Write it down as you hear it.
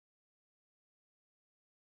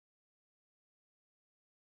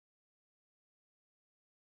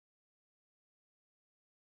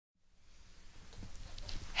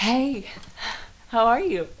Hey, how are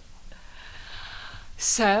you?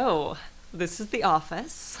 So, this is the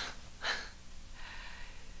office.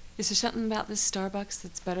 Is there something about this Starbucks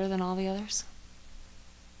that's better than all the others?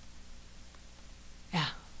 Yeah,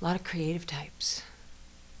 a lot of creative types.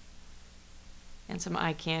 And some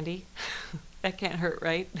eye candy. That can't hurt,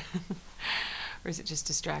 right? Or is it just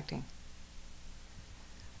distracting?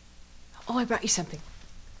 Oh, I brought you something.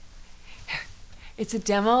 Here. It's a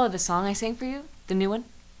demo of the song I sang for you, the new one.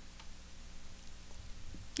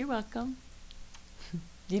 You're welcome.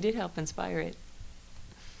 You did help inspire it.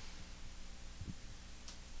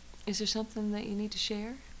 Is there something that you need to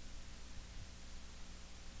share?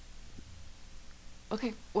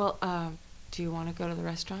 Okay, well, do you want to go to the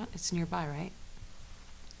restaurant? It's nearby, right?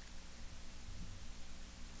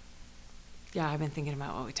 Yeah, I've been thinking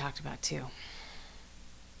about what we talked about too.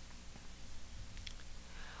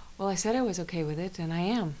 Well, I said I was okay with it, and I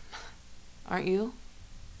am. Aren't you?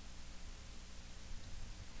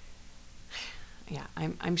 Yeah,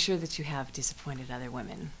 I'm sure that you have disappointed other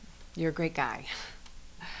women. You're a great guy.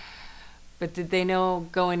 But did they know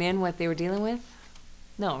going in what they were dealing with?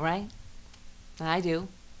 No, right? I do.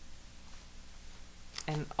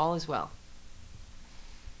 And all is well.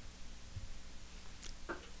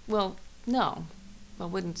 Well, no. I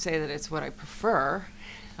wouldn't say that it's what I prefer.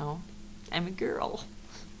 No, I'm a girl.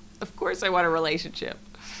 Of course I want a relationship.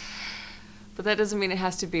 But that doesn't mean it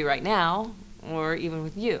has to be right now, or even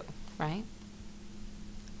with you, right?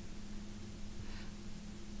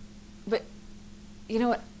 But, you know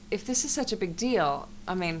what? If this is such a big deal,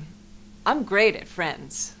 I mean, I'm great at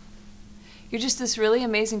friends. You're just this really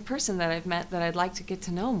amazing person that I've met that I'd like to get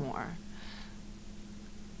to know more.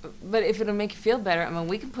 But if it'll make you feel better, I mean,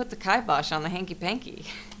 we can put the kibosh on the hanky-panky.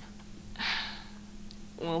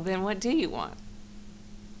 Well, then what do you want?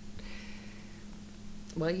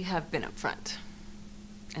 Well, you have been up front.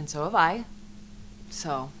 And so have I.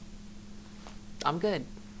 So, I'm good.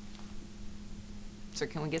 So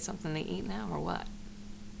can we get something to eat now, or what?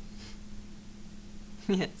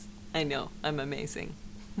 Yes, I know. I'm amazing.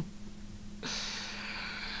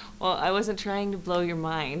 Well, I wasn't trying to blow your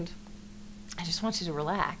mind. I just want you to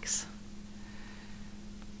relax.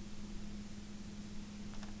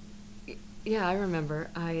 Yeah, I remember.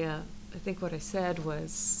 I think what I said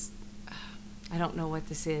was, I don't know what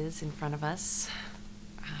this is in front of us,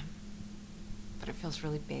 but it feels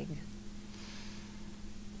really big.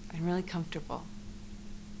 I'm really comfortable.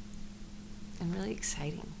 And really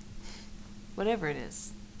exciting. Whatever it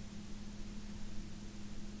is.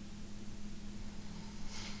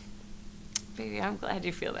 Baby, I'm glad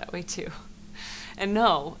you feel that way too. And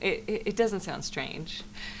no, it doesn't sound strange.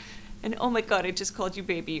 And oh my God, I just called you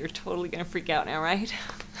baby. You're totally gonna freak out now, right?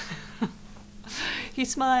 He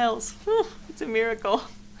smiles. Whew, it's a miracle.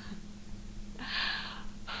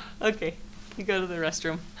 Okay, you go to the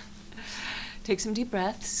restroom. Take some deep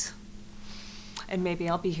breaths. And maybe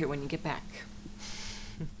I'll be here when you get back.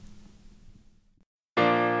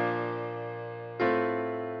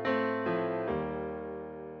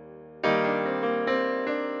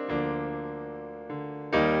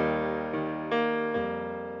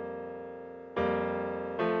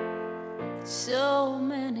 So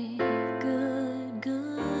many good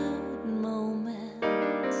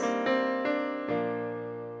moments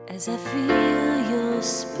as I feel your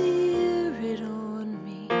spirit on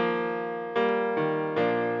me,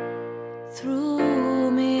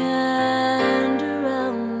 through me and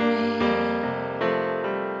around me.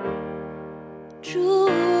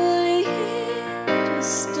 Truly it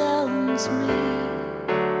astounds me.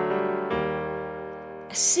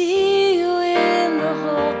 I see you in the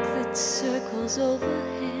hawk that circles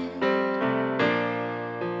overhead,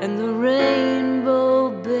 and the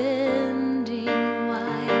rainbow bending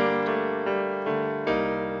wide.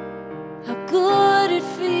 How good it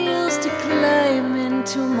feels to climb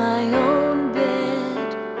into my own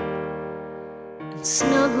bed and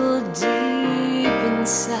snuggle deep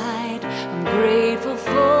inside. I'm grateful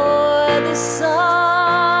for the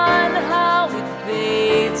sun, how it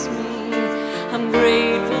bathes me. I'm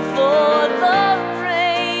grateful for the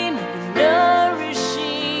rain, the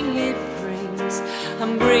nourishing it brings.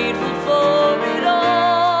 I'm grateful for it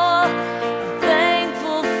all. I'm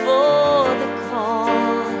thankful for the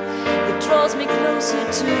call that draws me closer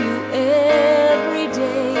to you every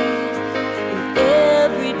day, in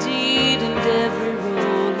every deed and every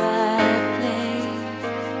role I play.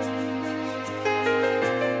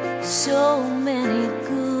 So many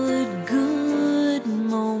good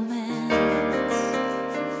moments.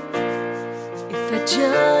 If I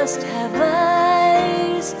just have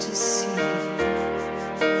eyes to see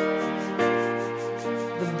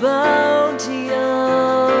the bounty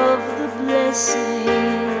of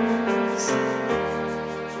blessings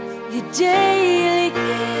you daily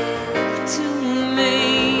give to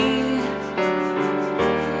me.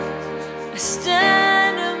 I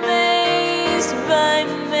stand amazed by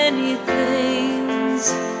many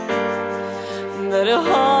things that a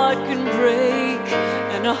heart can break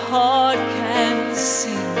and a heart can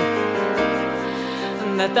sing,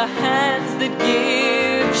 and that the hands that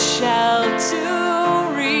give shall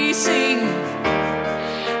too receive,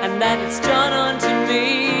 and that it's done unto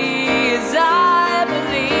me as I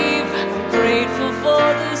believe. I'm grateful for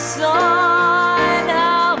the sun,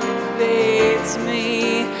 how it bathes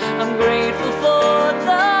me. I'm grateful for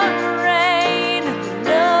the rain,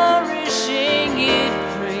 nourishing it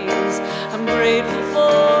brings. I'm grateful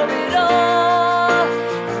for it all,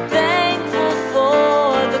 thankful for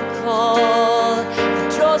the call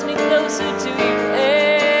that draws me closer to you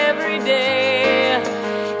every day,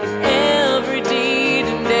 in every deed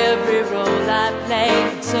and every role I play.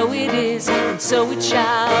 And so it is, and so it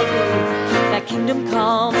shall be. Thy kingdom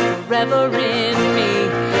come forever in me.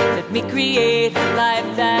 Let me create a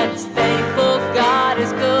life that is thankful. God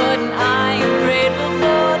is good and I am grateful.